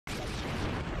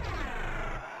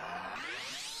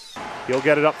He'll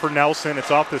get it up for Nelson.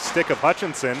 It's off the stick of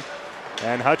Hutchinson.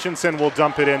 And Hutchinson will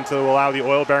dump it in to allow the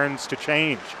Oil Barons to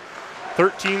change.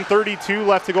 13:32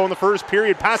 left to go in the first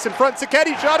period. Pass in front,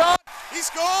 Sacchetti, shot on! He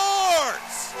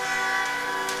scores!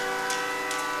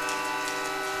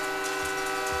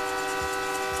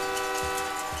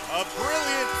 A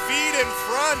brilliant feed in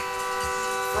front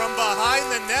from behind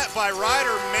the net by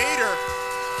Ryder. Mader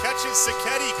catches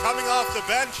Sacchetti coming off the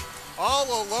bench,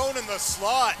 all alone in the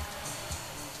slot.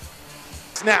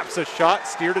 Snaps a shot,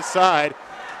 steered aside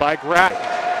by Grat.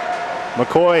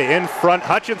 McCoy in front,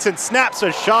 Hutchinson snaps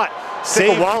a shot.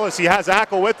 Save Wallace, he has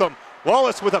Ackle with him.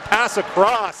 Wallace with a pass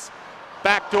across.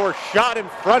 Backdoor shot in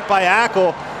front by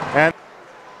Ackle. And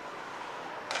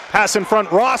pass in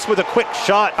front, Ross with a quick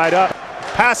shot.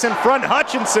 Pass in front,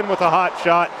 Hutchinson with a hot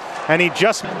shot. And he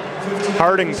just,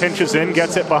 Harding pinches in,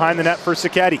 gets it behind the net for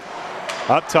Sacchetti.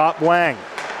 Up top, Wang.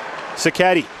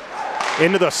 Sacchetti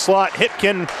into the slot,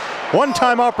 Hipkin.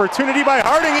 One-time opportunity by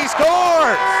Harding, he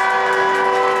scores!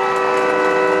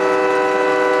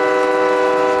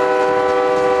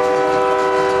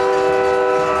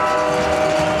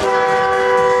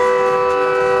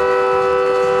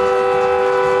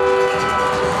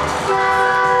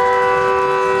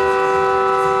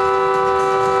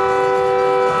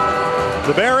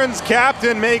 The Barons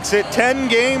captain makes it 10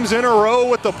 games in a row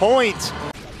with the point.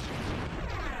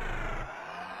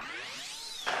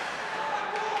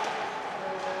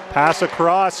 Pass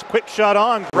across, quick shot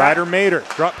on, Ryder Mader.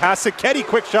 Drop pass, Sacchetti,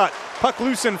 quick shot. Puck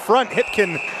loose in front,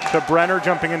 Hipkin to Brenner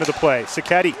jumping into the play.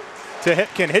 Sacchetti to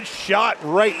Hipkin, his shot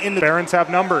right into the Barons have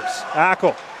numbers.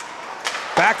 Ackle,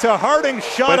 back to Harding,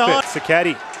 shot on.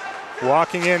 Sacchetti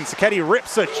walking in, Sacchetti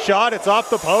rips a shot, it's off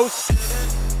the post.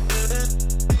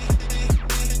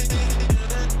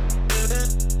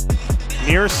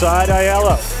 Near side,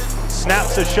 Aiello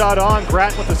snaps a shot on,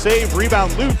 Grat with the save,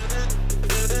 rebound, loop.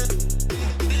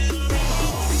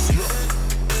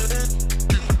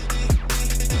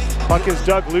 Puck is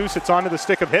dug loose, it's onto the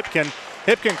stick of Hipkin.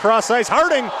 Hipkin cross ice,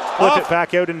 Harding flip it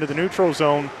back out into the neutral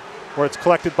zone where it's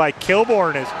collected by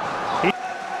Kilborn.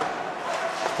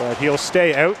 But he'll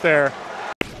stay out there.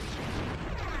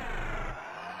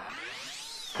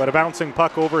 But a bouncing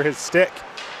puck over his stick.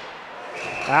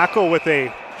 Ackle with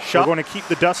a shot. We're going to keep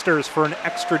the Dusters for an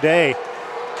extra day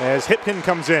as Hipkin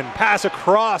comes in. Pass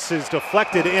across is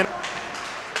deflected in.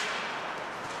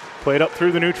 Played up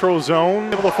through the neutral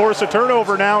zone. Able to force a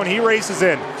turnover now, and he races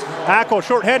in. Ackle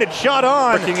short-handed, shot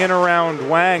on. Working in around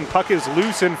Wang. Puck is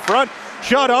loose in front.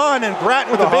 Shot on, and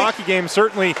Grattan with the hockey game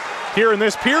certainly here in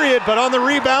this period, but on the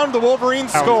rebound, the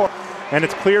Wolverines score. And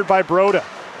it's cleared by Broda.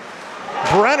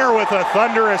 Brenner with a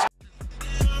thunderous.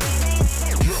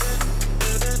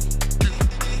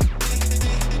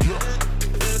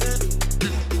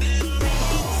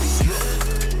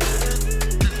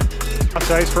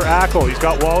 Ice for Ackle. He's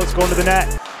got Wallace going to the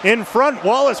net. In front,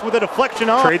 Wallace with a deflection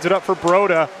on. Trades it up for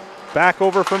Broda. Back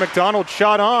over for McDonald.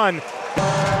 Shot on.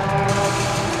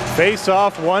 Face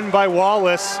off won by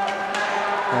Wallace.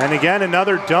 And again,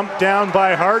 another dump down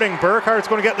by Harding. Burchart's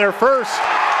going to get there first.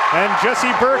 And Jesse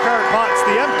Burchart pots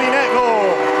the empty net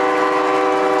goal.